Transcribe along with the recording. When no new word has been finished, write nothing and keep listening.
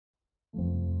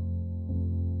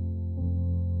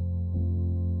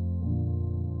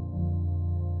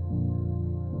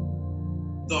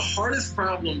The hardest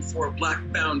problem for Black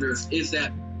founders is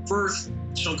that first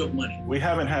chunk of money. We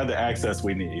haven't had the access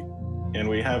we need, and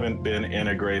we haven't been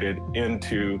integrated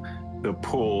into the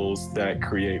pools that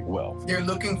create wealth. They're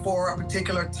looking for a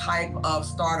particular type of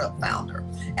startup founder.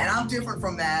 And I'm different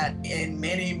from that in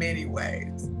many, many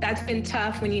ways. That's been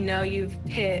tough when you know you've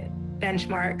hit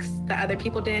benchmarks that other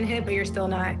people didn't hit, but you're still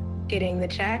not getting the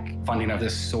check. Funding of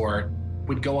this sort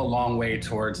would go a long way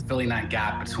towards filling that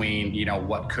gap between,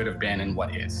 what could have been and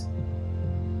what is.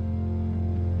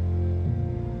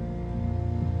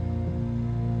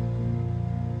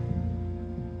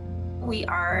 We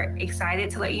are excited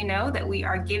to let you know that we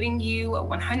are giving you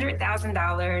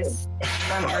 $100,000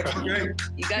 from our team.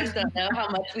 You guys don't know how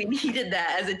much we needed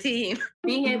that as a team.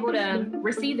 Being able to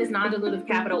receive this non-dilutive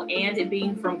capital and it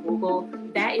being from Google,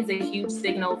 that is a huge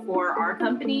signal for our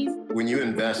companies. When you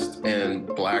invest in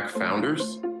Black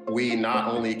founders, we not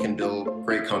only can build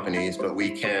great companies, but we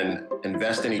can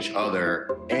invest in each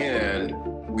other and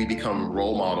we become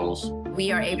role models.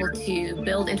 We are able to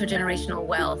build intergenerational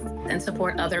wealth and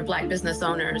support other Black business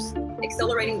owners.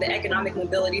 Accelerating the economic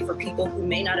mobility for people who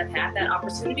may not have had that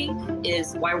opportunity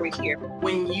is why we're here.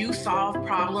 When you solve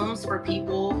problems for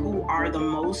people who are the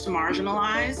most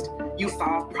marginalized, you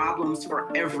solve problems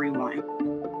for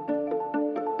everyone.